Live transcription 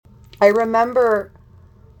I remember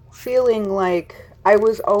feeling like I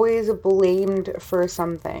was always blamed for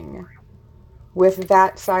something with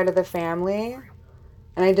that side of the family,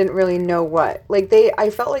 and I didn't really know what. Like I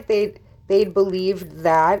felt like they'd believed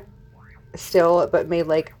that still, but made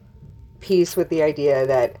like peace with the idea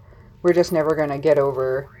that we're just never gonna get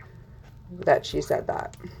over that she said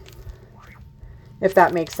that. If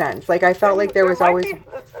that makes sense. Like I felt like there There was might always be,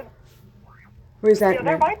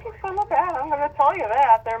 there resentment. might be some of that. I'm going to tell you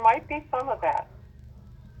that there might be some of that.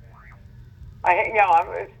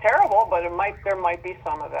 It's terrible, but there might be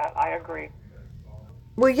some of that. I agree.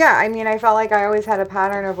 Well, yeah, I mean, I felt like I always had a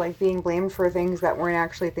pattern of like being blamed for things that weren't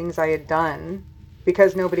actually things I had done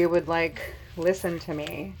because nobody would like listen to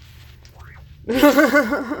me.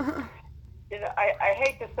 I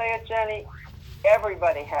hate to say it, Jenny.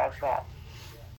 Everybody has that.